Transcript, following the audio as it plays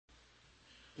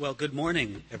Well, good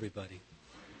morning, everybody.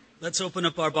 Let's open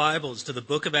up our Bibles to the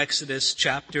book of Exodus,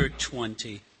 chapter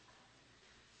 20.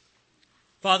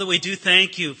 Father, we do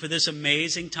thank you for this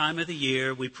amazing time of the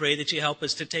year. We pray that you help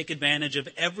us to take advantage of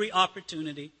every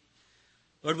opportunity.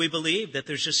 Lord, we believe that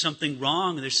there's just something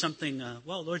wrong. There's something,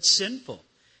 Lord, sinful.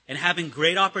 And having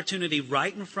great opportunity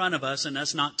right in front of us and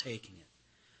us not taking it.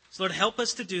 So, Lord, help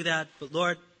us to do that. But,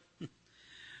 Lord,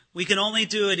 we can only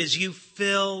do it as you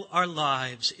fill our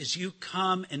lives, as you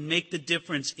come and make the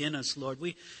difference in us, Lord.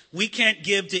 We can't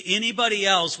give to anybody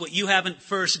else what you haven't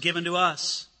first given to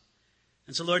us.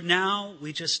 And so, Lord, now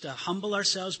we just humble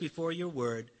ourselves before your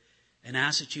word and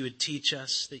ask that you would teach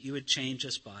us, that you would change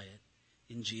us by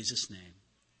it. In Jesus' name,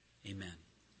 amen.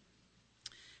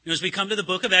 As we come to the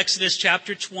book of Exodus,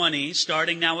 chapter 20,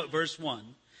 starting now at verse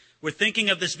 1, we're thinking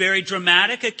of this very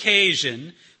dramatic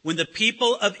occasion when the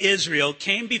people of Israel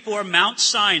came before Mount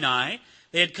Sinai.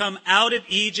 They had come out of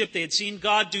Egypt. They had seen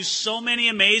God do so many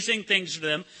amazing things for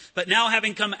them. But now,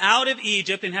 having come out of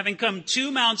Egypt and having come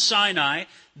to Mount Sinai,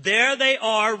 there they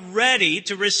are ready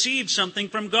to receive something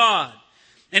from God.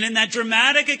 And in that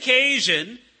dramatic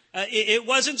occasion, it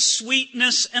wasn't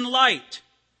sweetness and light.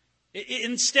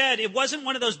 Instead, it wasn't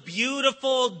one of those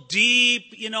beautiful,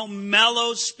 deep,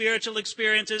 mellow spiritual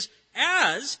experiences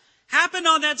as happened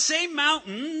on that same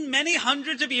mountain many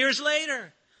hundreds of years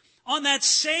later. On that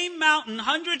same mountain,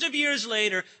 hundreds of years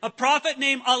later, a prophet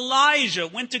named Elijah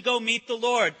went to go meet the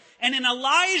Lord. And in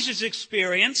Elijah's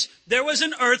experience, there was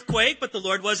an earthquake, but the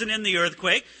Lord wasn't in the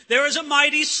earthquake. There was a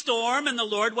mighty storm, and the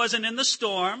Lord wasn't in the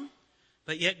storm.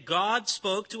 But yet God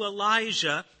spoke to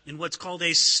Elijah in what's called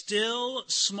a still,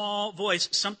 small voice,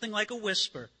 something like a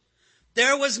whisper.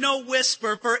 There was no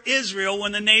whisper for Israel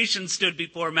when the nation stood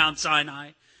before Mount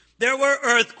Sinai. There were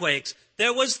earthquakes.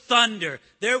 There was thunder.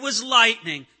 There was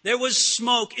lightning. There was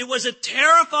smoke. It was a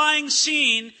terrifying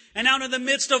scene. And out of the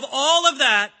midst of all of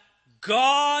that,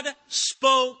 God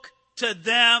spoke to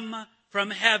them from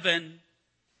heaven.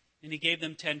 And he gave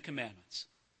them 10 commandments.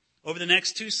 Over the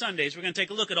next 2 Sundays, we're going to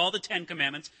take a look at all the 10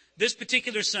 commandments. This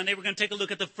particular Sunday, we're going to take a look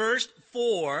at the first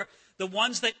 4, the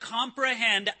ones that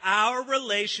comprehend our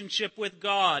relationship with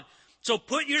God. So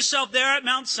put yourself there at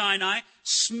Mount Sinai,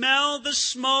 smell the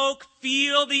smoke,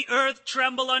 feel the earth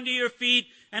tremble under your feet,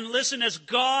 and listen as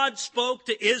God spoke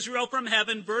to Israel from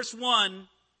heaven. Verse 1,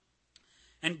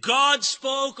 and God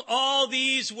spoke all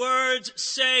these words,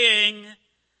 saying,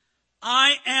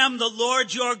 I am the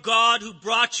Lord your God who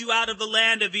brought you out of the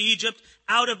land of Egypt,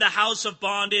 out of the house of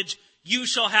bondage. You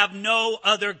shall have no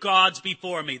other gods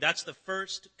before me. That's the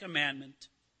first commandment.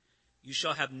 You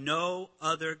shall have no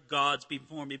other gods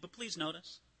before me. But please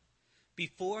notice,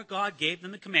 before God gave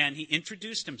them the command, he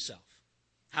introduced himself.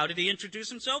 How did he introduce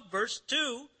himself? Verse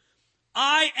 2,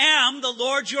 I am the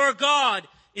Lord your God.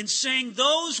 In saying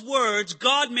those words,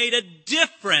 God made a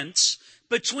difference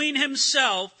between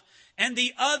himself and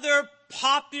the other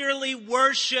popularly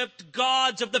worshipped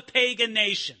gods of the pagan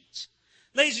nations.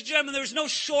 Ladies and gentlemen, there was no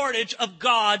shortage of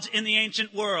gods in the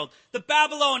ancient world. The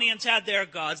Babylonians had their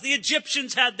gods. The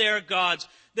Egyptians had their gods.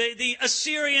 The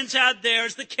Assyrians had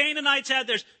theirs. The Canaanites had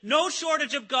theirs. No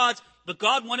shortage of gods. But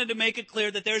God wanted to make it clear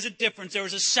that there's a difference. There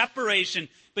was a separation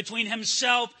between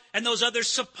himself and those other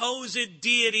supposed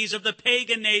deities of the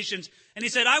pagan nations. And he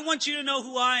said, I want you to know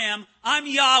who I am. I'm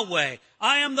Yahweh.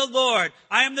 I am the Lord.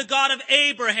 I am the God of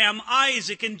Abraham,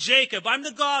 Isaac, and Jacob. I'm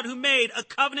the God who made a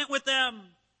covenant with them.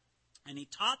 And he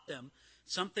taught them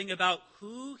something about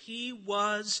who he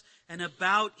was and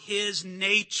about his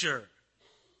nature.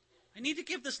 I need to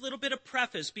give this little bit of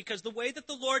preface because the way that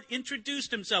the Lord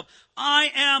introduced himself,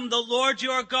 I am the Lord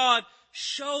your God,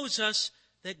 shows us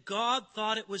that God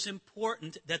thought it was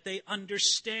important that they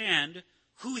understand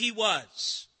who he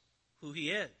was, who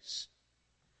he is.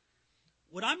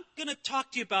 What I'm going to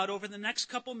talk to you about over the next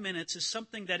couple minutes is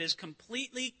something that is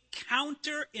completely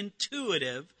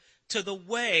counterintuitive to the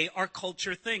way our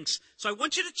culture thinks. So I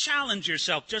want you to challenge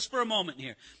yourself just for a moment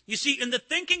here. You see, in the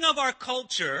thinking of our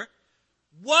culture,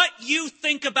 what you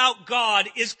think about God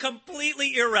is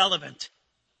completely irrelevant.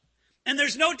 And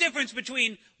there's no difference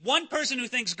between one person who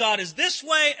thinks God is this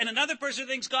way and another person who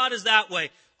thinks God is that way.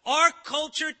 Our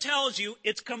culture tells you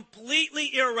it's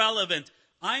completely irrelevant.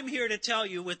 I'm here to tell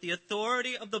you with the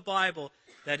authority of the Bible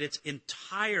that it's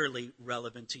entirely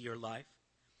relevant to your life.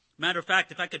 Matter of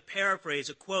fact, if I could paraphrase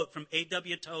a quote from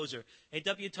A.W. Tozer.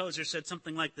 A.W. Tozer said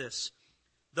something like this.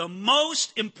 The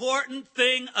most important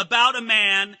thing about a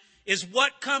man is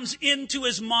what comes into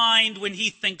his mind when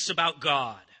he thinks about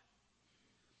God.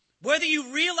 Whether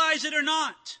you realize it or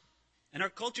not, and our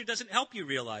culture doesn't help you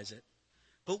realize it,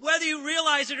 but whether you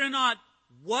realize it or not,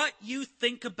 what you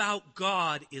think about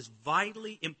God is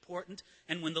vitally important.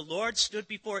 And when the Lord stood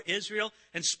before Israel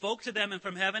and spoke to them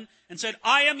from heaven and said,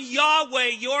 I am Yahweh,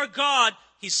 your God,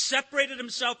 he separated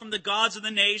himself from the gods of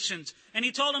the nations. And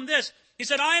he told them this. He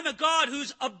said, I am a God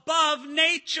who's above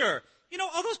nature. You know,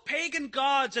 all those pagan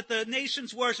gods that the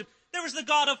nations worship, there was the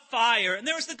God of fire, and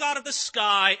there was the God of the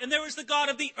sky, and there was the God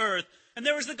of the earth, and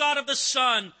there was the God of the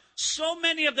sun. So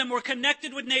many of them were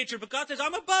connected with nature, but God says,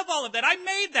 I'm above all of that. I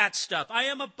made that stuff. I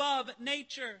am above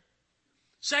nature.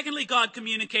 Secondly, God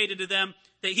communicated to them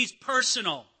that he's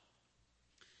personal.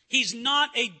 He's not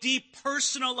a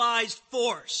depersonalized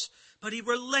force, but he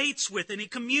relates with and he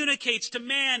communicates to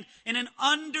man in an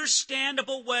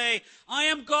understandable way. I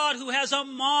am God who has a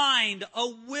mind, a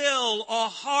will, a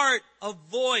heart, a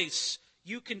voice.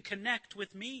 You can connect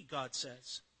with me, God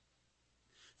says.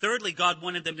 Thirdly, God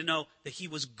wanted them to know that he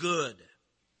was good.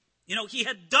 You know, he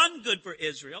had done good for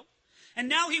Israel, and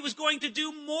now he was going to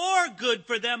do more good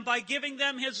for them by giving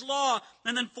them his law.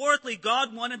 And then fourthly,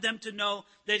 God wanted them to know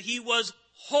that he was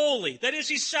holy. That is,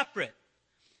 he's separate.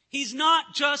 He's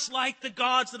not just like the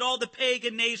gods that all the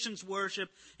pagan nations worship,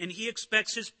 and he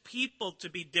expects his people to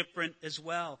be different as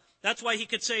well. That's why he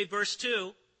could say, verse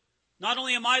 2, not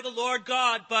only am I the Lord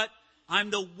God, but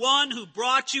I'm the one who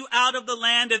brought you out of the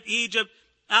land of Egypt,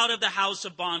 out of the house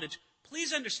of bondage.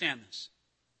 Please understand this.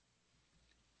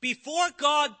 Before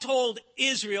God told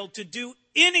Israel to do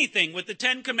anything with the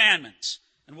Ten Commandments,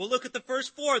 and we'll look at the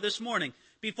first 4 this morning,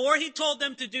 before he told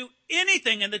them to do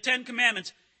anything in the Ten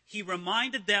Commandments, he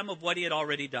reminded them of what he had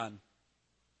already done.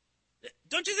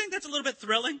 Don't you think that's a little bit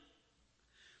thrilling?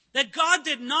 That God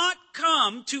did not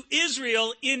come to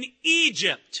Israel in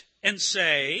Egypt and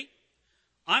say,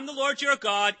 I'm the Lord your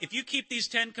God. If you keep these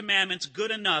 10 commandments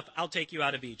good enough, I'll take you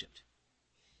out of Egypt.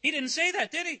 He didn't say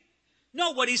that, did he?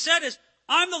 No, what he said is,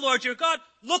 I'm the Lord your God.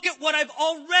 Look at what I've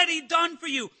already done for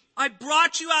you. I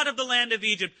brought you out of the land of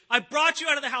Egypt. I brought you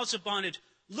out of the house of bondage.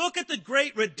 Look at the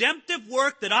great redemptive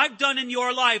work that I've done in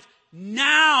your life.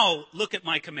 Now look at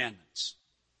my commandments.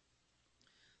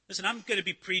 Listen, I'm going to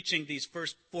be preaching these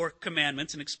first 4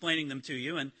 commandments and explaining them to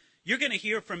you. And you're going to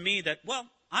hear from me that, well,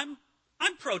 I'm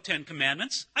pro 10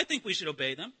 commandments. I think we should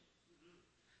obey them.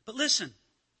 But listen,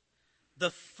 the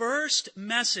first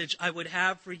message I would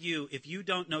have for you if you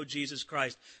don't know Jesus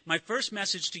Christ, my first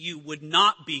message to you would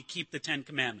not be keep the 10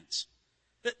 commandments.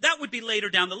 That would be later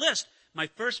down the list. My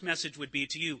first message would be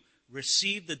to you,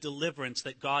 receive the deliverance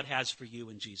that God has for you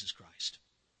in Jesus Christ.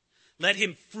 Let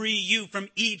him free you from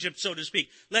Egypt, so to speak.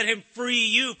 Let him free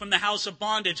you from the house of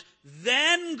bondage.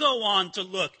 Then go on to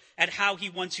look at how he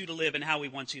wants you to live and how he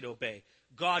wants you to obey.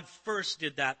 God first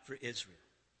did that for Israel.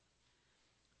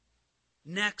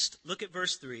 Next, look at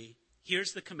verse 3.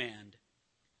 Here's the command.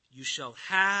 You shall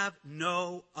have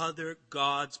no other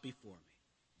gods before me.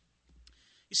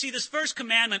 You see, this first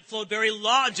commandment flowed very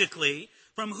logically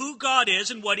from who God is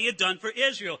and what he had done for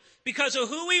Israel. Because of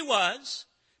who he was,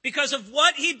 because of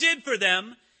what he did for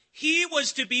them, he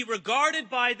was to be regarded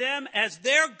by them as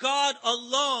their God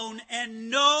alone and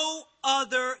no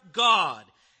other God.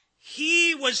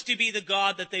 He was to be the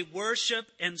God that they worship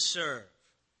and serve.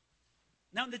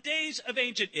 Now, in the days of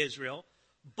ancient Israel,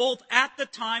 both at the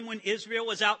time when Israel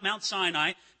was out Mount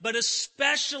Sinai, but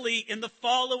especially in the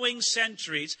following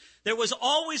centuries, there was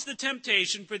always the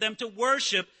temptation for them to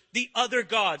worship the other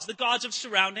gods, the gods of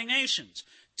surrounding nations.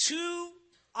 2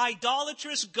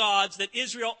 idolatrous gods that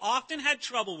Israel often had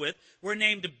trouble with were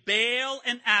named Baal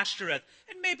and Ashtoreth.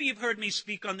 And maybe you've heard me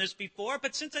speak on this before,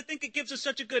 but since I think it gives us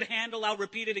such a good handle, I'll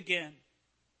repeat it again.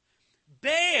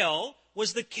 Baal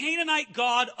was the Canaanite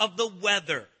god of the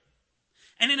weather.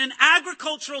 And in an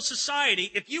agricultural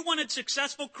society, if you wanted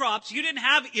successful crops, you didn't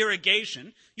have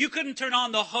irrigation. You couldn't turn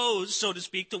on the hose, so to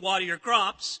speak, to water your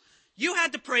crops. You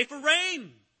had to pray for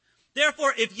rain.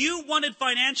 Therefore, if you wanted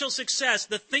financial success,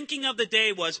 the thinking of the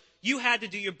day was you had to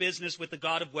do your business with the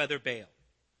god of weather, Baal.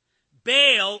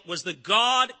 Baal was the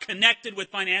god connected with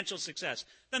financial success.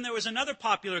 Then there was another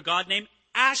popular god named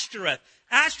Ashtoreth.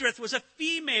 Ashtoreth was a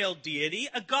female deity,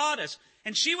 a goddess,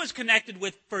 and she was connected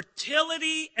with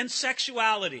fertility and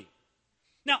sexuality.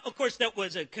 Now, of course, that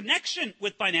was a connection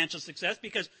with financial success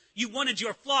because you wanted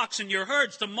your flocks and your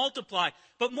herds to multiply.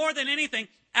 But more than anything,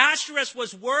 Ashtoreth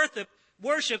was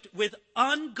worshipped with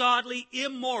ungodly,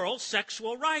 immoral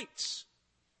sexual rites.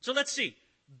 So let's see.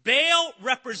 Baal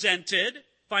represented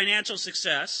financial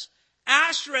success.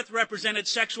 Ashtoreth represented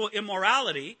sexual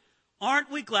immorality.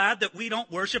 Aren't we glad that we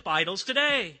don't worship idols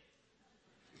today?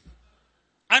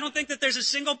 I don't think that there's a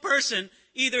single person,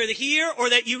 either here or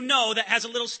that you know, that has a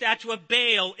little statue of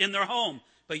Baal in their home.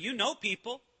 But you know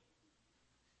people.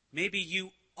 Maybe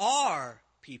you are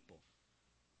people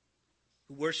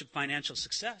who worship financial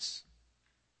success,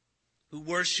 who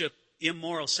worship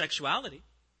immoral sexuality.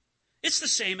 It's the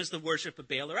same as the worship of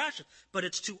Baal or Asherah, but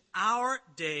it's to our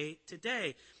day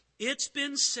today. It's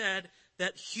been said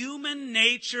that human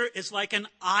nature is like an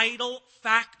idol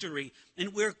factory,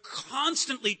 and we're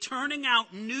constantly turning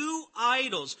out new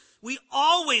idols. We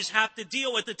always have to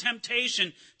deal with the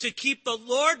temptation to keep the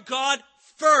Lord God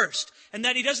first, and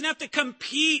that he doesn't have to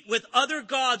compete with other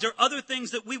gods or other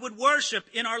things that we would worship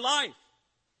in our life.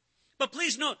 But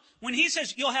please note, when he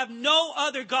says you'll have no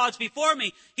other gods before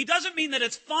me, he doesn't mean that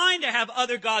it's fine to have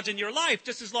other gods in your life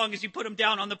just as long as you put them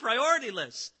down on the priority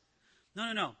list.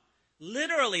 No.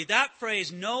 Literally, that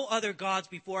phrase, no other gods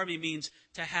before me, means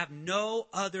to have no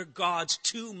other gods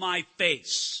to my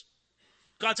face.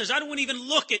 God says, I don't want to even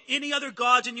look at any other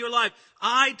gods in your life.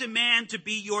 I demand to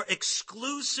be your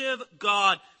exclusive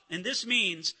God. And this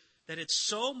means that it's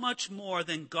so much more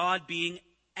than God being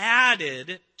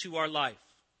added to our life.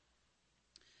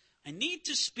 I need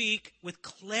to speak with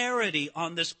clarity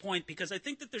on this point because I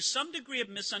think that there's some degree of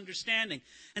misunderstanding.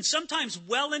 And sometimes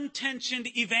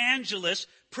well-intentioned evangelists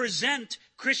present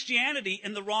Christianity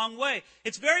in the wrong way.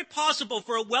 It's very possible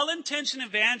for a well-intentioned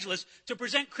evangelist to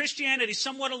present Christianity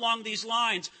somewhat along these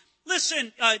lines.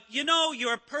 Listen,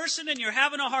 you're a person and you're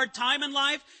having a hard time in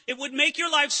life. It would make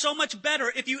your life so much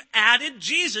better if you added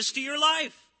Jesus to your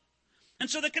life. And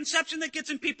so the conception that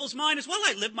gets in people's mind is, well,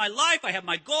 I live my life, I have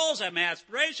my goals, I have my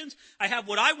aspirations, I have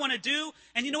what I want to do,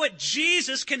 and you know what?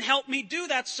 Jesus can help me do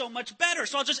that so much better,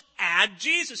 so I'll just add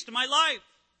Jesus to my life.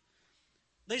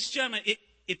 Ladies and gentlemen,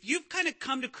 if you've kind of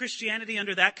come to Christianity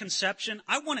under that conception,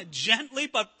 I want to gently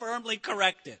but firmly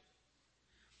correct it.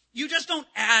 You just don't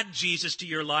add Jesus to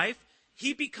your life.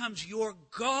 He becomes your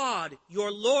God,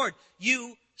 your Lord.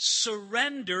 You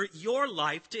surrender your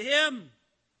life to him.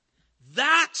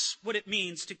 That's what it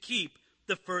means to keep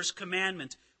the first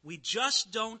commandment. We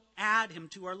just don't add him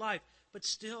to our life. But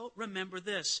still, remember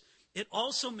this. It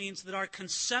also means that our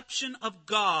conception of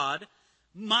God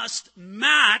must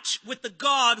match with the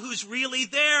God who's really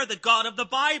there, the God of the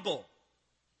Bible.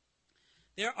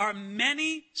 There are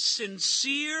many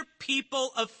sincere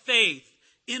people of faith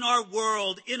in our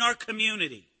world, in our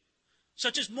community,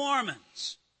 such as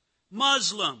Mormons,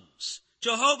 Muslims,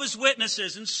 Jehovah's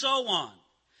Witnesses, and so on.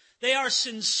 They are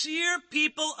sincere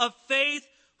people of faith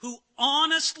who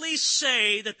honestly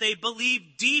say that they believe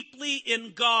deeply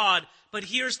in God. But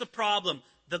here's the problem.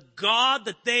 The God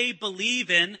that they believe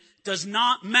in does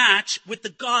not match with the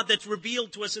God that's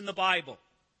revealed to us in the Bible.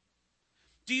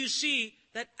 Do you see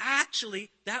that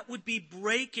actually that would be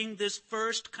breaking this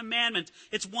first commandment?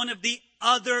 It's one of the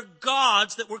other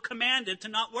gods that we're commanded to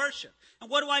not worship. And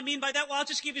what do I mean by that? Well, I'll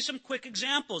just give you some quick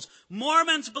examples.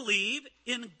 Mormons believe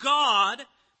in God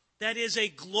that is a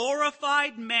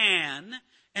glorified man,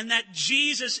 and that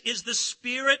Jesus is the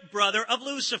spirit brother of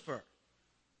Lucifer.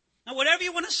 Now, whatever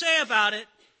you want to say about it,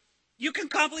 you can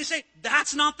confidently say,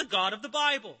 that's not the God of the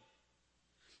Bible.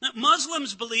 Now,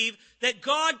 Muslims believe that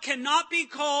God cannot be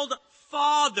called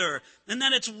Father, and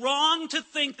that it's wrong to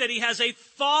think that he has a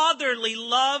fatherly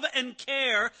love and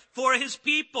care for his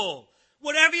people.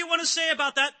 Whatever you want to say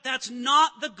about that, that's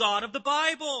not the God of the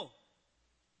Bible.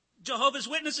 Jehovah's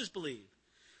Witnesses believe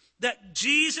that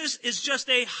Jesus is just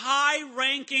a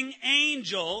high-ranking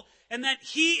angel and that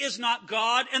he is not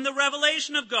God and the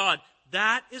revelation of God.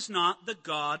 That is not the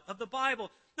God of the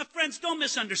Bible. Now, friends, don't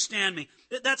misunderstand me.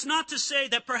 That's not to say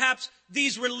that perhaps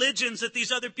these religions that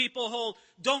these other people hold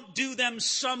don't do them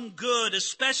some good,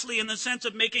 especially in the sense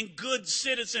of making good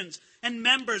citizens and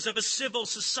members of a civil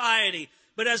society.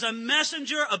 But as a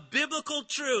messenger of biblical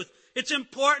truth, it's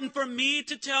important for me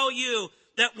to tell you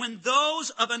that when those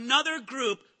of another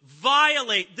group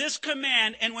violate this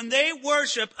command and when they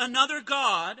worship another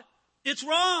God, it's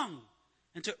wrong.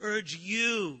 And to urge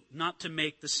you not to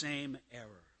make the same error.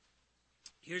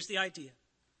 Here's the idea.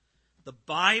 The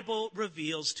Bible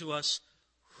reveals to us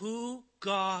who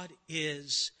God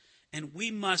is, and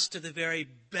we must, to the very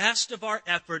best of our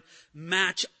effort,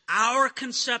 match our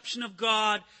conception of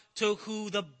God to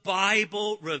who the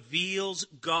Bible reveals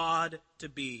God to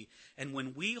be. And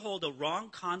when we hold a wrong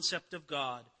concept of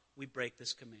God, we break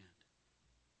this command.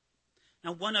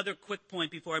 Now, one other quick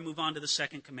point before I move on to the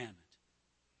second commandment.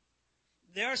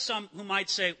 There are some who might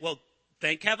say, well,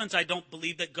 thank heavens I don't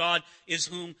believe that God is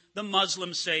whom the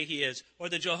Muslims say he is, or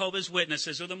the Jehovah's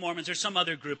Witnesses, or the Mormons, or some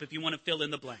other group, if you want to fill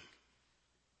in the blank.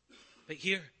 But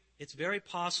here, it's very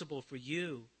possible for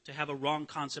you to have a wrong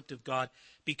concept of God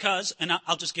because, and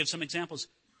I'll just give some examples,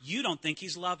 you don't think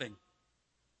he's loving.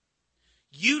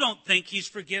 You don't think he's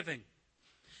forgiving.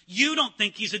 You don't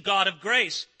think he's a God of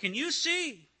grace. Can you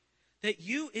see that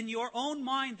you, in your own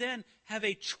mind then, have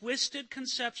a twisted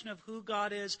conception of who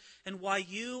God is and why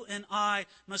you and I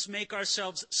must make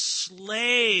ourselves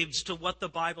slaves to what the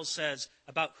Bible says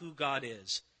about who God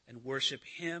is and worship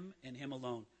Him and Him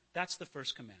alone. That's the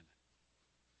first commandment.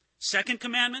 Second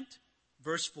commandment,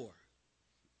 verse 4.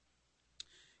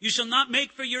 You shall not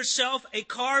make for yourself a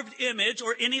carved image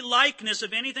or any likeness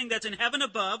of anything that's in heaven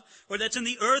above, or that's in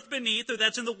the earth beneath, or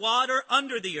that's in the water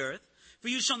under the earth. For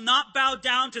you shall not bow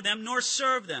down to them, nor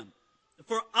serve them.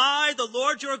 For I, the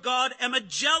Lord your God, am a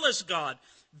jealous God,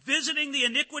 visiting the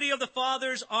iniquity of the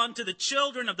fathers onto the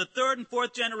children of the third and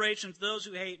fourth generations, those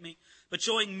who hate me, but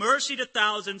showing mercy to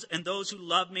thousands and those who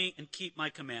love me and keep my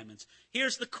commandments.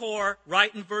 Here's the core,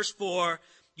 right in verse 4.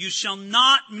 You shall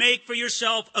not make for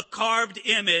yourself a carved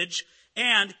image,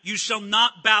 and you shall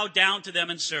not bow down to them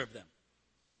and serve them.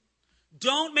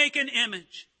 Don't make an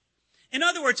image. In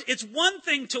other words, it's one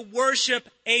thing to worship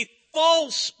a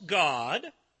false god.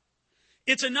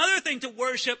 It's another thing to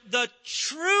worship the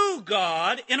true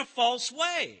God in a false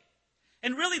way.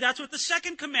 And really, that's what the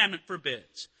second commandment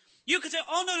forbids. You could say,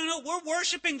 oh, no, we're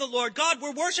worshiping the Lord God.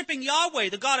 We're worshiping Yahweh,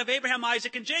 the God of Abraham,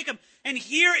 Isaac, and Jacob. And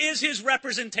here is His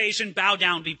representation. Bow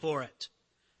down before it.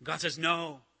 God says,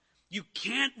 no, you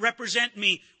can't represent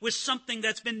me with something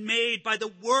that's been made by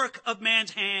the work of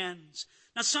man's hands.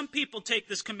 Now, some people take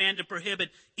this command to prohibit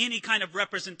any kind of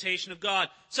representation of God,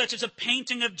 such as a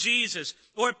painting of Jesus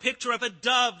or a picture of a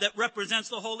dove that represents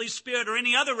the Holy Spirit or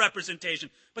any other representation.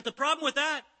 But the problem with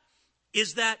that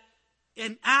is that,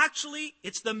 and actually,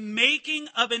 it's the making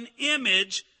of an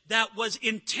image that was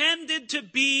intended to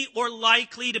be or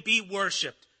likely to be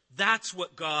worshipped. That's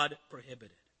what God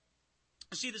prohibited.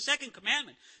 See, the second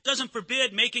commandment doesn't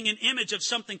forbid making an image of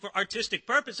something for artistic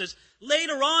purposes.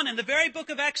 Later on in the very book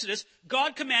of Exodus,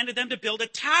 God commanded them to build a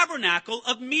tabernacle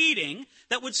of meeting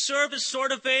that would serve as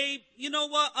sort of a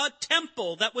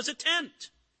temple that was a tent.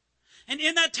 And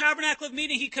in that tabernacle of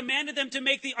meeting, He commanded them to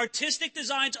make the artistic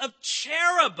designs of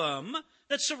cherubim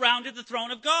that surrounded the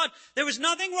throne of God. There was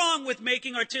nothing wrong with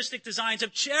making artistic designs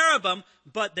of cherubim,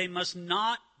 but they must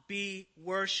not be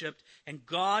worshipped, and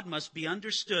God must be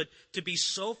understood to be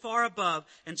so far above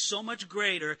and so much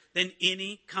greater than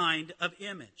any kind of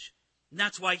image. And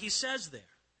that's why He says there.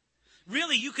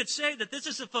 Really, you could say that this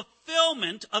is a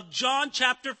fulfillment of John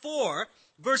chapter 4,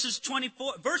 verse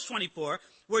 24,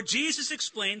 where Jesus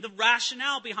explained the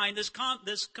rationale behind this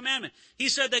commandment. He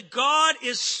said that God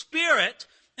is spirit,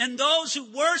 and those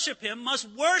who worship Him must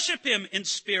worship Him in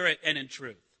spirit and in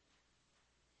truth.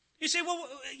 You say, well,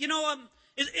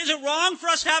 is it wrong for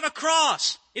us to have a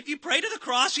cross? If you pray to the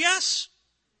cross, yes.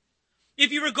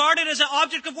 If you regard it as an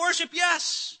object of worship,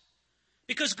 yes.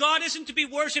 Because God isn't to be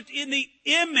worshipped in the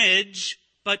image,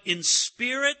 but in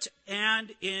spirit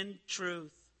and in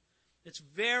truth. It's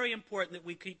very important that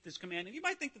we keep this command. And you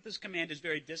might think that this command is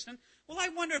very distant. Well, I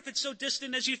wonder if it's so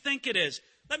distant as you think it is.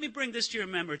 Let me bring this to your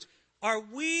remembrance. Are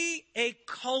we a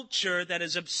culture that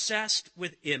is obsessed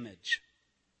with image?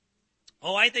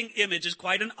 Oh, I think image is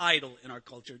quite an idol in our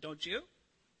culture, don't you?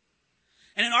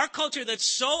 And in our culture that's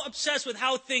so obsessed with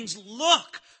how things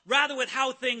look rather with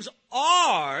how things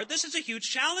are, this is a huge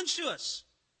challenge to us.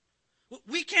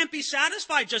 We can't be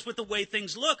satisfied just with the way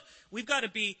things look. We've got to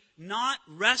be not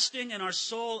resting in our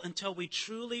soul until we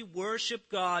truly worship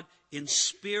God in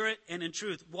spirit and in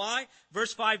truth. Why?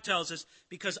 Verse 5 tells us,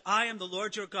 because I am the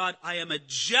Lord your God, I am a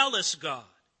jealous God.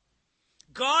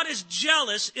 God is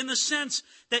jealous in the sense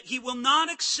that He will not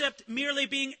accept merely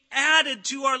being added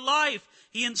to our life.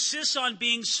 He insists on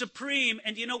being supreme.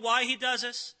 And do you know why He does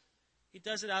this? He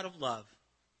does it out of love.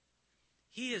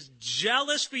 He is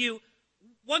jealous for you.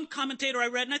 One commentator I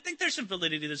read, and I think there's some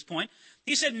validity to this point,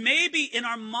 he said maybe in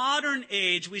our modern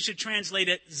age we should translate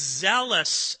it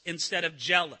zealous instead of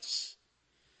jealous.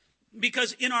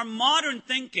 Because in our modern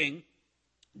thinking,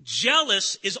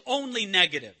 jealous is only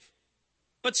negative.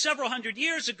 But several hundred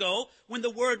years ago, when the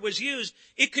word was used,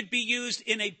 it could be used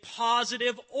in a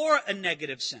positive or a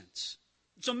negative sense.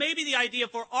 So maybe the idea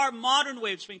for our modern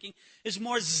way of thinking is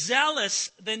more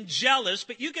zealous than jealous,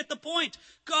 but you get the point.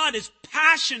 God is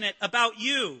passionate about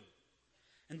you,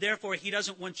 and therefore He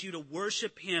doesn't want you to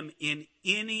worship Him in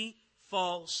any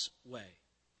false way.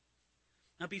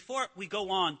 Now, before we go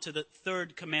on to the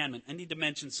third commandment, I need to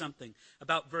mention something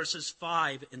about verses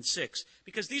 5 and 6,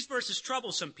 because these verses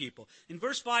trouble some people. In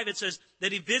verse 5, it says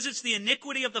that He visits the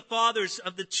iniquity of the fathers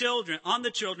of the children, on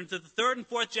the children, to the third and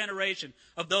fourth generation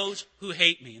of those who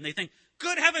hate me. And they think,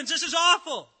 good heavens, this is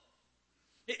awful.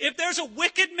 If there's a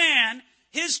wicked man,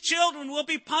 his children will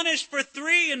be punished for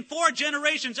 3 and 4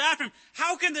 generations after him.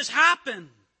 How can this happen?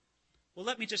 Well,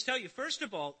 let me just tell you, first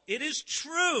of all, it is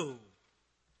true.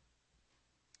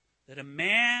 that a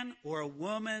man or a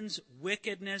woman's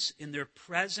wickedness in their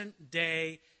present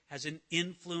day has an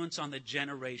influence on the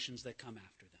generations that come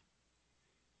after them.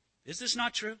 Is this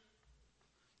not true?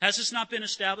 Has this not been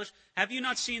established? Have you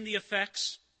not seen the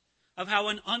effects of how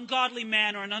an ungodly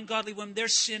man or an ungodly woman, their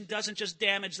sin doesn't just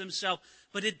damage themselves,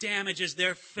 but it damages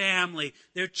their family,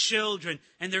 their children,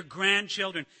 and their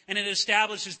grandchildren. And it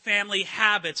establishes family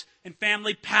habits and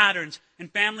family patterns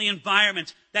and family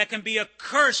environments that can be a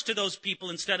curse to those people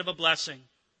instead of a blessing.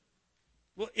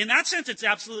 Well, in that sense, it's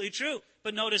absolutely true.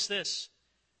 But notice this,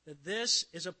 that this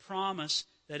is a promise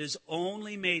that is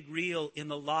only made real in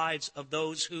the lives of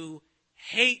those who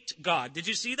hate God. Did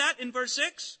you see that in verse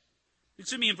 6?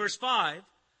 Excuse me, in verse 5.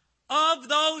 Of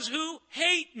those who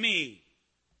hate me.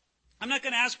 I'm not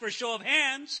going to ask for a show of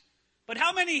hands, but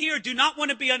how many here do not want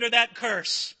to be under that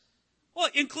curse? Well,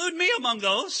 include me among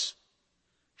those.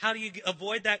 How do you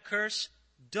avoid that curse?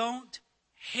 Don't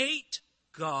hate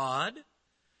God,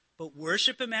 but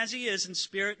worship him as he is in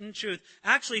spirit and truth.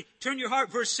 Actually, turn your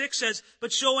heart. Verse 6 says,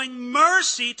 but showing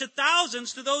mercy to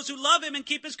thousands, to those who love him and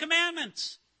keep his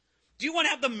commandments. Do you want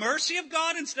to have the mercy of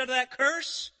God instead of that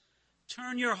curse?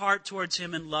 Turn your heart towards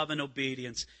him in love and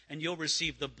obedience, and you'll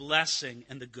receive the blessing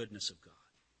and the goodness of God.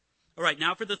 All right,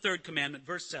 now for the third commandment,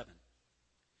 verse 7.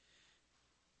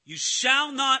 You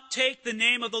shall not take the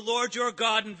name of the Lord your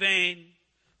God in vain,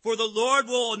 for the Lord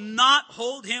will not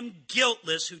hold him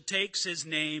guiltless who takes his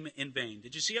name in vain.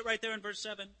 Did you see it right there in verse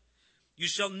 7? You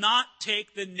shall not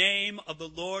take the name of the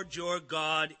Lord your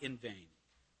God in vain.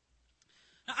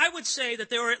 Now, I would say that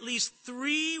there are at least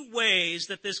 3 ways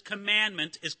that this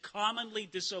commandment is commonly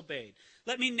disobeyed.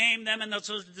 Let me name them and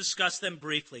also discuss them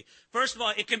briefly. First of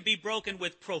all, it can be broken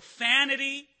with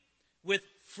profanity, with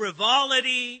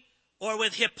frivolity, or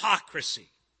with hypocrisy.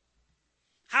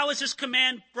 How is this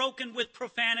command broken with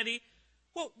profanity?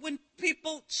 Well, when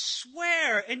people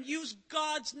swear and use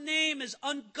God's name as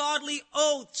ungodly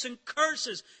oaths and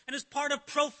curses and as part of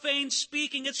profane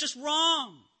speaking, it's just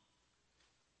wrong.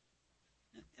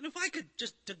 And if I could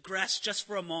just digress just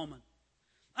for a moment.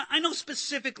 I know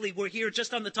specifically we're here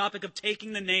just on the topic of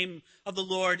taking the name of the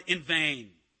Lord in vain.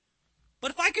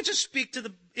 But if I could just speak to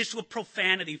the issue of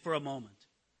profanity for a moment.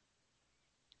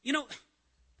 You know,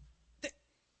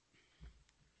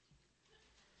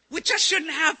 we just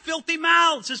shouldn't have filthy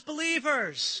mouths as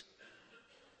believers.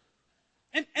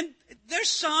 And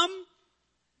there's some,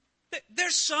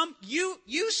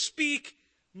 you speak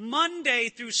Monday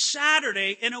through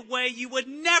Saturday in a way you would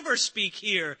never speak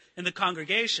here in the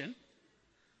congregation.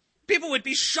 People would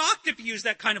be shocked if you used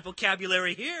that kind of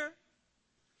vocabulary here.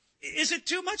 Is it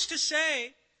too much to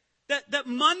say that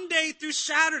Monday through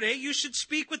Saturday you should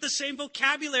speak with the same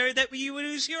vocabulary that you would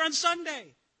use here on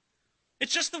Sunday?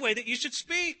 It's just the way that you should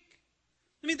speak.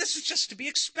 I mean, this is just to be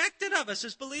expected of us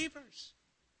as believers.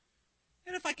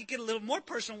 And if I could get a little more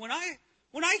personal, when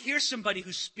I hear somebody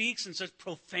who speaks in such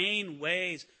profane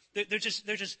ways, they're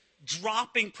just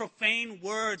dropping profane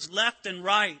words left and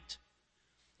right.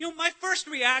 You know, my first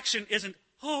reaction isn't,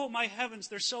 oh, my heavens,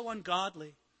 they're so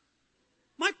ungodly.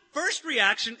 My first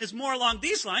reaction is more along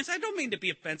these lines. I don't mean to be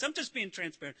offensive. I'm just being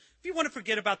transparent. If you want to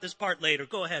forget about this part later,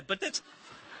 go ahead. But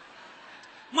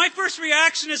my first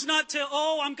reaction is not to,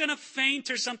 oh, I'm going to faint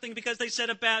or something because they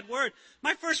said a bad word.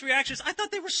 My first reaction is, I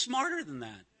thought they were smarter than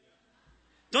that.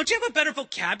 Don't you have a better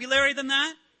vocabulary than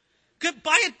that?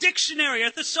 Buy a dictionary,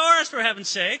 a thesaurus, for heaven's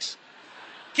sakes.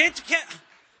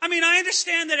 I mean, I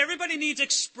understand that everybody needs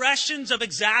expressions of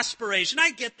exasperation. I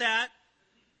get that.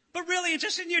 But really,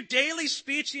 just in your daily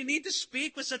speech, you need to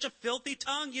speak with such a filthy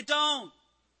tongue. You don't.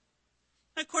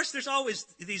 Of course, there's always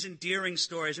these endearing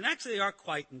stories, and actually they are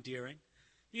quite endearing.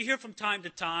 You hear from time to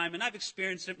time, and I've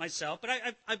experienced it myself, but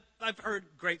I've heard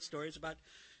great stories about,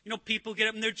 people get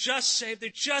up and they're just saved. They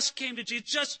just came to Jesus,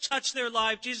 just touched their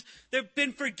life. Jesus, they've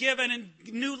been forgiven and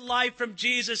new life from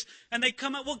Jesus. And they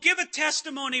come up, well, give a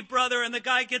testimony, brother. And the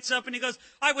guy gets up and he goes,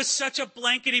 I was such a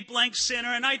blankety blank sinner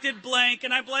and I did blank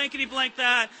and I blankety blank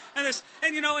that.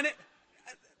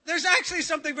 There's actually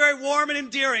something very warm and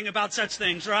endearing about such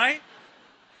things, right?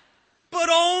 But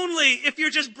only if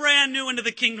you're just brand new into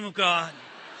the kingdom of God.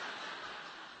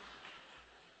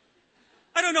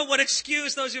 I don't know what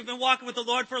excuse those who've been walking with the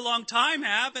Lord for a long time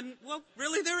have, and, well,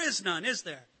 really there is none, is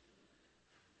there?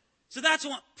 So that's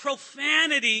one.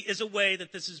 Profanity is a way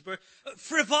that this is.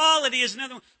 Frivolity is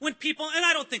another one. When people, and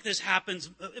I don't think this happens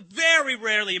very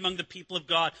rarely among the people of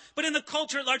God, but in the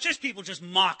culture at large, just people just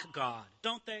mock God,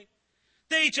 don't they?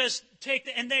 They just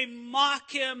and they mock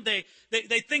him. They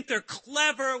think they're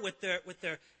clever with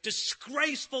their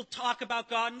disgraceful talk about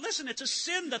God. And listen, it's a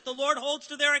sin that the Lord holds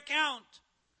to their account.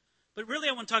 But really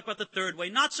I want to talk about the third way.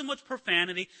 Not so much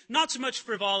profanity, not so much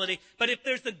frivolity, but if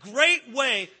there's the great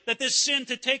way that this sin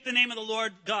to take the name of the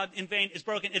Lord God in vain is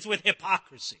broken, it's with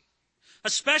hypocrisy.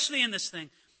 Especially in this thing.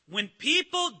 When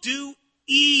people do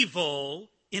evil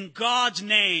in God's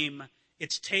name,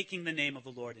 it's taking the name of the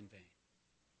Lord in vain.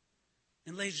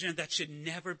 And ladies and gentlemen, that should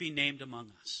never be named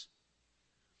among us.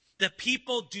 That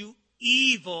people do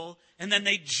evil and then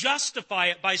they justify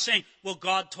it by saying, well,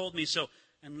 God told me so.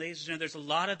 And ladies and gentlemen, there's a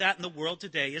lot of that in the world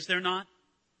today, is there not?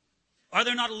 Are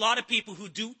there not a lot of people who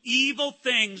do evil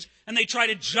things and they try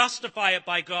to justify it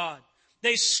by God?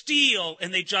 They steal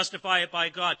and they justify it by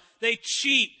God. They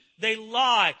cheat, they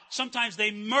lie, sometimes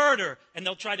they murder, and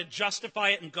they'll try to justify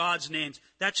it in God's name.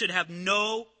 That should have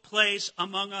no place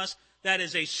among us. That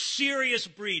is a serious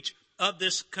breach of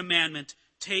this commandment,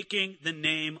 taking the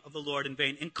name of the Lord in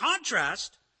vain. In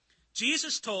contrast,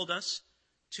 Jesus told us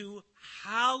to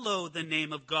hallow the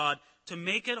name of God, to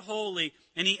make it holy,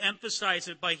 and he emphasized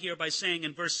it by saying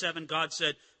in verse 7, God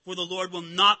said, for the Lord will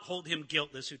not hold him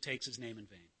guiltless who takes his name in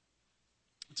vain.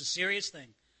 It's a serious thing.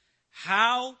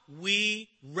 How we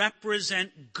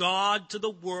represent God to the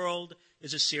world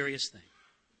is a serious thing.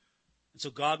 And so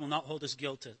God will not hold us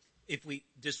guilty if we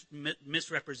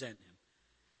misrepresent him.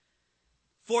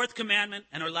 Fourth commandment,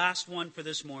 and our last one for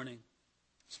this morning,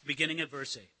 beginning at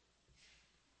verse 8.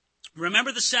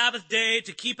 Remember the Sabbath day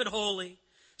to keep it holy.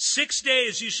 6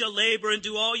 days you shall labor and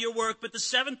do all your work, but the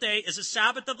seventh day is a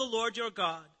Sabbath of the Lord your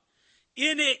God.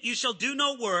 In it you shall do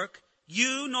no work,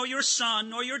 you, nor your son,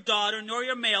 nor your daughter, nor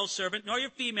your male servant, nor your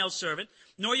female servant,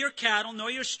 nor your cattle, nor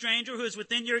your stranger who is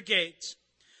within your gates.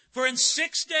 For in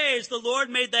 6 days the Lord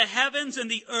made the heavens and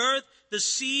the earth, the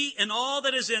sea, and all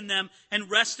that is in them, and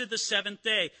rested the seventh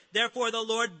day. Therefore the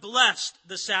Lord blessed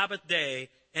the Sabbath day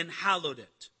and hallowed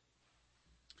it.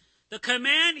 The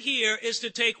command here is to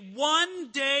take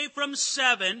 1 day from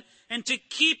 7 and to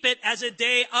keep it as a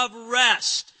day of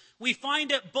rest. We find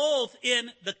it both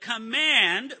in the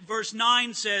command, verse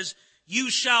 9 says, you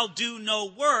shall do no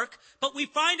work, but we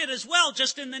find it as well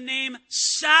just in the name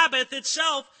Sabbath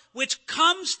itself, which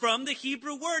comes from the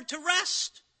Hebrew word to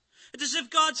rest. It's as if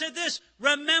God said this,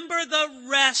 remember the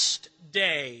rest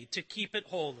day to keep it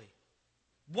holy.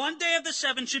 1 day of the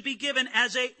 7 should be given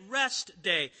as a rest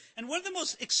day. And one of the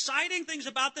most exciting things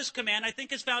about this command, I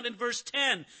think, is found in verse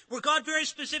 10, where God very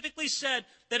specifically said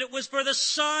that it was for the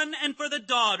son and for the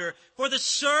daughter, for the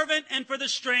servant and for the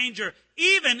stranger,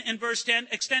 even in verse 10,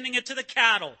 extending it to the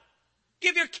cattle.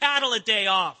 Give your cattle a day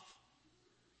off.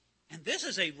 And this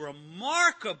is a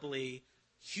remarkably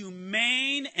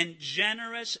humane and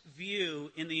generous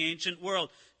view in the ancient world,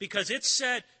 because it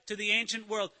said to the ancient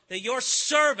world that your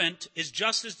servant is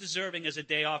just as deserving as a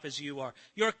day off as you are.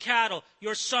 Your cattle,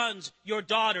 your sons, your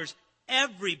daughters,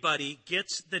 everybody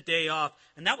gets the day off.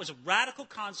 And that was a radical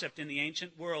concept in the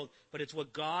ancient world, but it's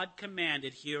what God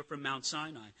commanded here from Mount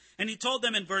Sinai. And he told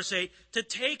them in verse 8 to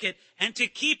take it and to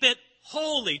keep it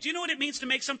holy. Do you know what it means to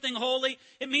make something holy?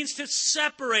 It means to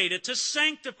separate it, to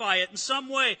sanctify it in some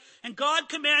way. And God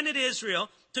commanded Israel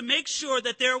to make sure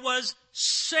that there was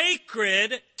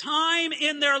sacred time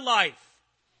in their life,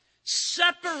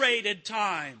 separated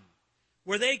time,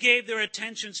 where they gave their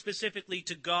attention specifically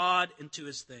to God and to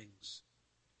his things.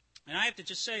 And I have to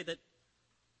just say that,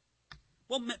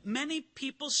 well, many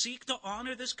people seek to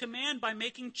honor this command by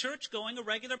making church going a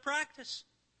regular practice.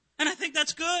 And I think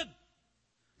that's good.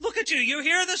 Look at you. You're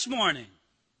here this morning.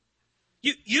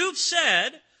 You've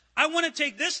said, I want to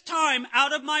take this time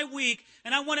out of my week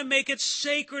and I want to make it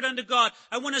sacred unto God.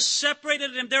 I want to separate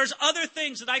it. And there's other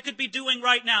things that I could be doing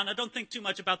right now. Now, don't think too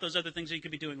much about those other things that you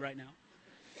could be doing right now.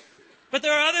 But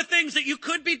there are other things that you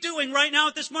could be doing right now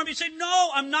at this moment. You say, no,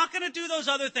 I'm not going to do those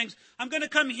other things. I'm going to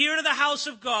come here to the house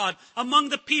of God, among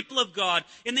the people of God,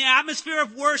 in the atmosphere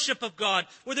of worship of God,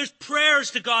 where there's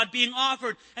prayers to God being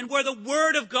offered, and where the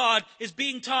word of God is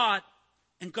being taught.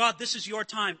 And God, this is your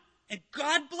time. And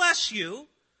God bless you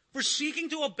for seeking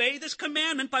to obey this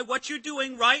commandment by what you're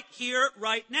doing right here,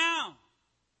 right now.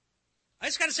 I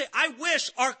just got to say, I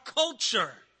wish our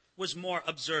culture was more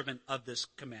observant of this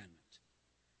commandment.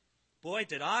 Boy,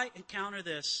 did I encounter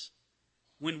this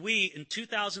when we, in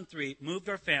 2003, moved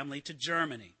our family to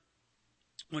Germany.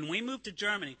 When we moved to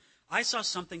Germany, I saw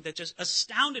something that just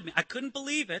astounded me. I couldn't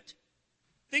believe it.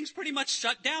 Things pretty much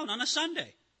shut down on a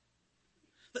Sunday.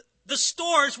 The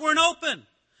stores weren't open.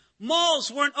 Malls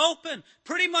weren't open.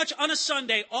 Pretty much on a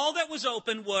Sunday, all that was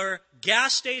open were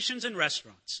gas stations and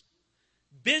restaurants.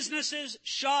 Businesses,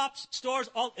 shops, stores,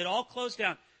 it all closed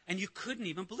down. And you couldn't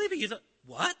even believe it. You thought,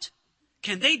 what?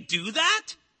 Can they do that?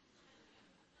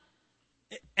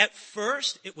 At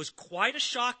first, it was quite a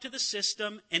shock to the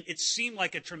system, and it seemed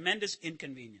like a tremendous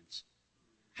inconvenience.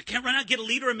 I can't run out and get a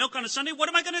liter of milk on a Sunday. What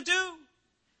am I going to do?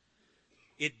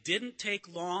 It didn't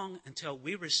take long until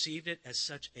we received it as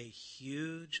such a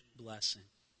huge blessing.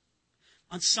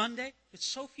 On Sunday, it's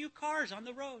so few cars on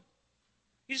the road.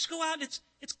 You just go out and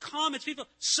it's calm, it's people.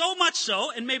 So much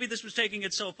so, and maybe this was taking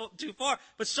it too far,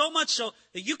 but so much so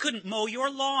that you couldn't mow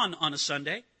your lawn on a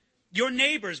Sunday. Your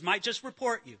neighbors might just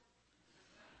report you.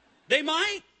 They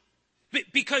might,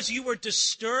 because you were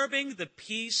disturbing the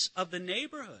peace of the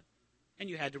neighborhood, and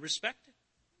you had to respect it.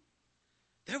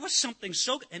 There was something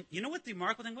and you know what the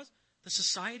remarkable thing was? The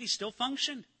society still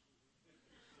functioned.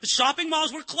 The shopping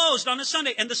malls were closed on a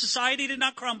Sunday, and the society did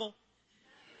not crumble.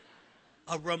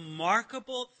 A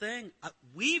remarkable thing.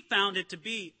 We found it to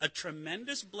be a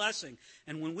tremendous blessing.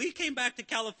 And when we came back to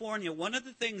California, one of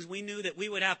the things we knew that we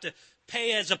would have to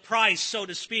pay as a price, so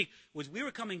to speak, was we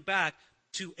were coming back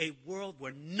to a world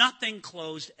where nothing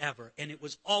closed ever. And it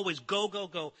was always go, go,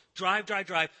 go, drive, drive,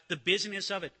 drive, the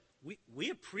busyness of it. We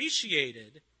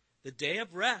appreciated the day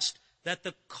of rest that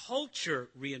the culture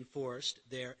reinforced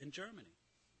there in Germany.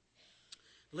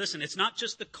 Listen, it's not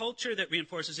just the culture that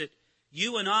reinforces it.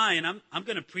 You and I'm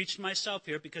going to preach to myself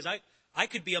here because I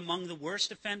could be among the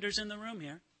worst offenders in the room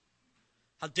here.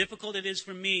 How difficult it is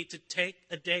for me to take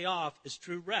a day off as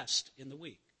true rest in the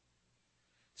week.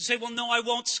 To say, well, no, I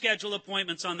won't schedule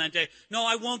appointments on that day. No,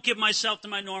 I won't give myself to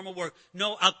my normal work.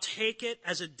 No, I'll take it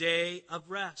as a day of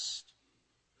rest.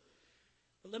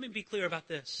 But let me be clear about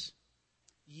this.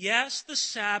 Yes, the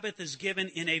Sabbath is given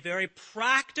in a very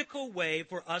practical way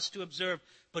for us to observe,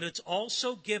 but it's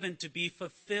also given to be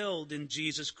fulfilled in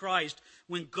Jesus Christ.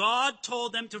 When God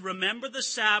told them to remember the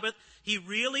Sabbath, he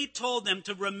really told them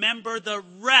to remember the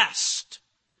rest.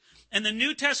 And the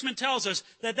New Testament tells us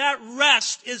that that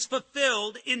rest is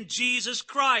fulfilled in Jesus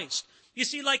Christ. You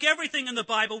see, like everything in the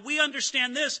Bible, we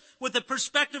understand this with the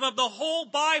perspective of the whole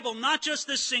Bible, not just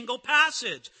this single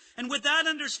passage. And with that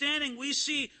understanding, we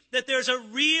see that there's a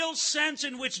real sense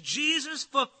in which Jesus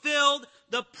fulfilled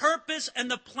the purpose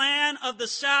and the plan of the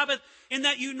Sabbath, in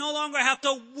that you no longer have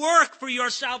to work for your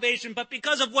salvation, but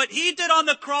because of what he did on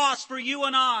the cross for you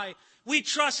and I, we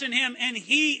trust in him, and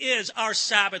he is our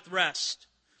Sabbath rest.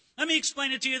 Let me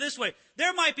explain it to you this way.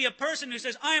 There might be a person who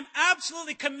says, I am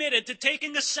absolutely committed to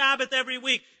taking a Sabbath every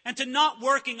week and to not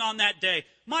working on that day.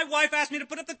 My wife asked me to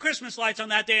put up the Christmas lights on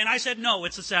that day, and I said, no,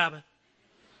 it's a Sabbath.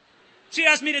 She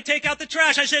asked me to take out the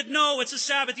trash. I said, no, it's a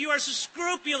Sabbath. You are so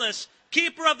scrupulous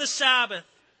keeper of the Sabbath.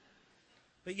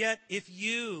 But yet, if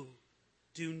you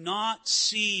do not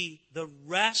see the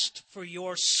rest for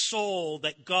your soul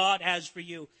that God has for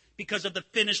you because of the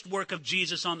finished work of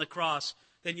Jesus on the cross,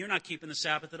 then you're not keeping the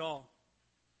Sabbath at all.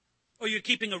 Or you're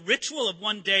keeping a ritual of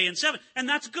 1 day in 7. And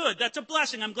that's good. That's a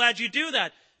blessing. I'm glad you do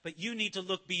that. But you need to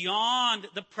look beyond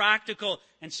the practical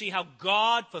and see how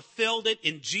God fulfilled it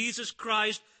in Jesus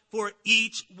Christ for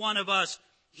each one of us.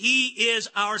 He is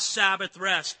our Sabbath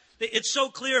rest. It's so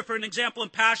clear, for an example, in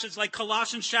passages like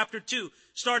Colossians chapter 2,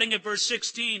 starting at verse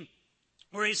 16,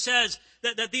 where he says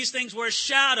that these things were a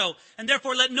shadow, and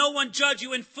therefore let no one judge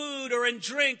you in food or in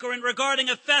drink or in regarding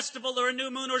a festival or a new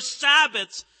moon or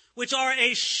Sabbaths, which are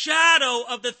a shadow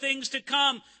of the things to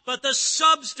come, but the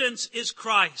substance is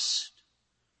Christ.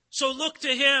 So look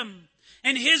to him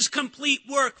and his complete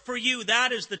work for you.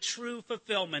 That is the true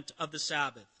fulfillment of the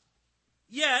Sabbath.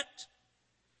 Yet,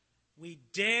 we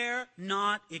dare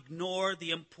not ignore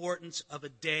the importance of a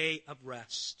day of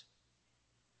rest.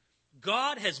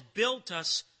 God has built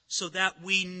us so that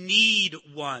we need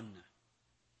one.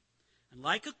 And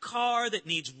like a car that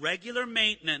needs regular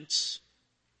maintenance,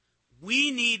 we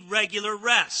need regular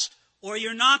rest, or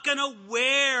you're not going to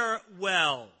wear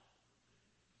well.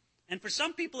 And for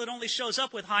some people, it only shows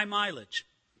up with high mileage.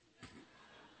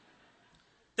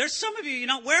 There's some of you, you're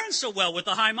not wearing so well with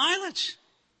the high mileage.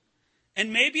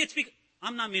 And maybe it's because,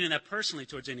 I'm not meaning that personally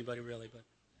towards anybody really,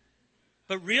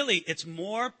 but really it's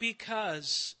more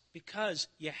because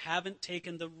you haven't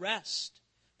taken the rest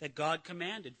that God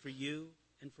commanded for you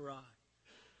and for I.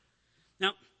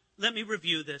 Now, let me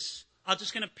review this. I'm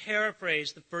just going to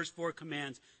paraphrase the first 4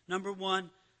 commands. Number 1,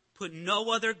 put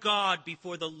no other God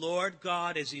before the Lord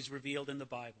God as he's revealed in the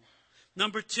Bible.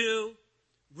 Number 2,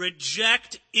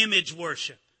 reject image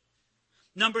worship.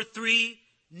 Number 3,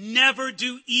 never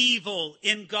do evil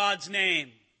in God's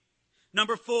name.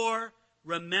 Number 4,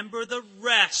 remember the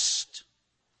rest,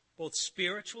 both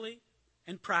spiritually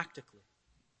and practically.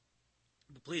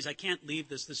 But please, I can't leave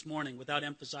this morning without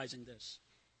emphasizing this.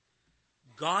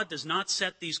 God does not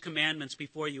set these commandments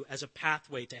before you as a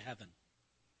pathway to heaven.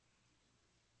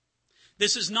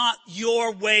 This is not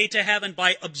your way to heaven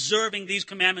by observing these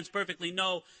commandments perfectly.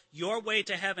 No, your way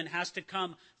to heaven has to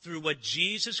come through what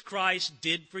Jesus Christ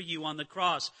did for you on the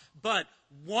cross. But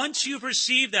once you've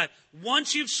received that,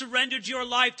 once you've surrendered your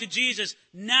life to Jesus,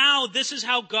 now this is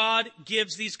how God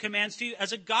gives these commands to you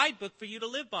as a guidebook for you to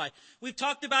live by. We've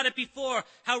talked about it before,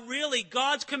 how really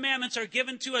God's commandments are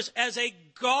given to us as a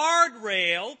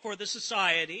guardrail for the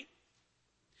society,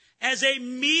 as a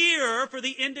mirror for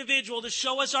the individual to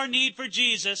show us our need for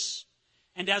Jesus,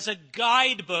 and as a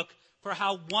guidebook for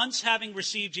how, once having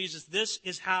received Jesus, this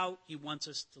is how he wants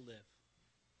us to live.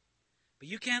 But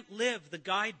you can't live the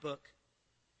guidebook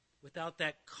without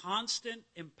that constant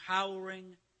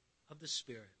empowering of the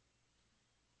Spirit.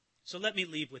 So let me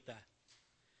leave with that.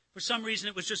 For some reason,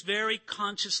 it was just very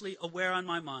consciously aware on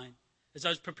my mind as I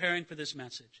was preparing for this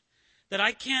message, that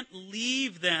I can't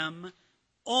leave them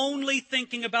only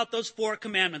thinking about those 4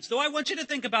 commandments. Though I want you to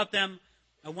think about them,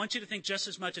 I want you to think just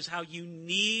as much as how you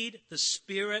need the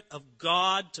Spirit of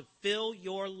God to fill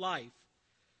your life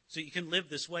so you can live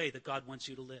this way that God wants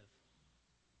you to live.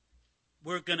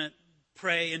 We're going to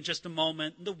pray in just a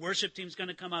moment, and the worship team's going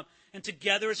to come up, and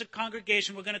together as a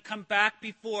congregation, we're going to come back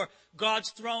before God's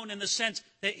throne in the sense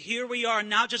that here we are,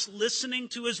 not just listening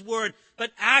to his word,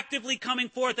 but actively coming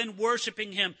forth and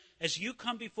worshiping him. As you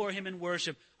come before him in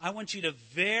worship, I want you to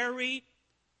very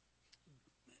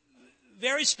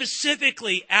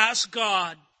specifically ask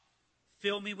God,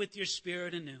 fill me with your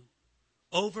Spirit anew.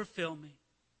 Overfill me.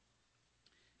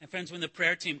 And friends, when the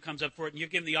prayer team comes up for it and you're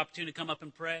given the opportunity to come up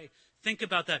and pray, think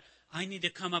about that. I need to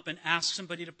come up and ask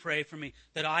somebody to pray for me,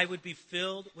 that I would be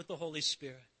filled with the Holy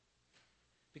Spirit.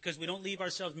 Because we don't leave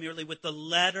ourselves merely with the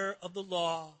letter of the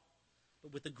law,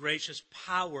 but with the gracious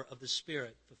power of the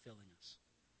Spirit fulfilling us.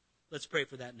 Let's pray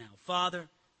for that now. Father,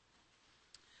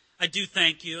 I do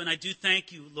thank you, and I do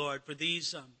thank you, Lord, for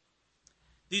these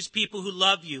people who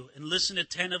love you and listen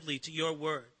attentively to your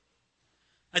word.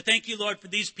 I thank you, Lord, for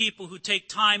these people who take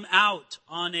time out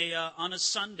on a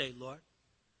Sunday, Lord,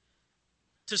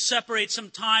 to separate some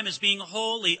time as being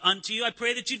holy unto you. I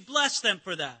pray that you'd bless them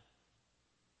for that.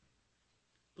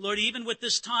 Lord, even with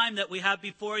this time that we have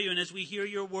before you and as we hear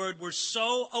your word, we're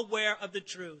so aware of the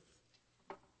truth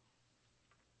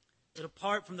that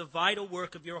apart from the vital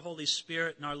work of your Holy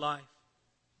Spirit in our life,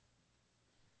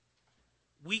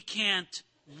 we can't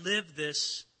live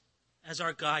this as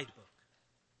our guidebook.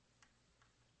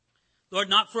 Lord,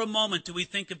 not for a moment do we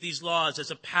think of these laws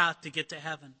as a path to get to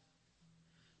heaven.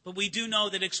 But we do know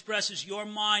that it expresses your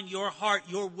mind, your heart,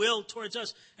 your will towards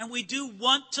us. And we do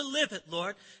want to live it,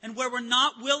 Lord. And where we're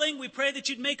not willing, we pray that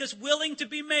you'd make us willing to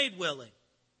be made willing.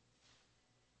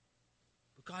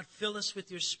 But God, fill us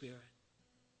with your Spirit,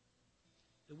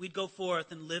 that we'd go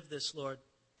forth and live this, Lord,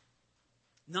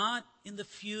 not in the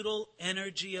futile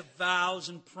energy of vows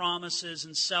and promises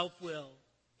and self-will,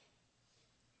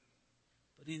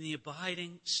 but in the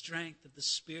abiding strength of the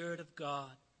Spirit of God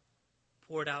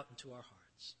poured out into our hearts.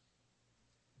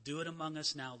 Do it among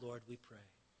us now, Lord, we pray.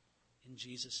 In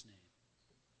Jesus' name.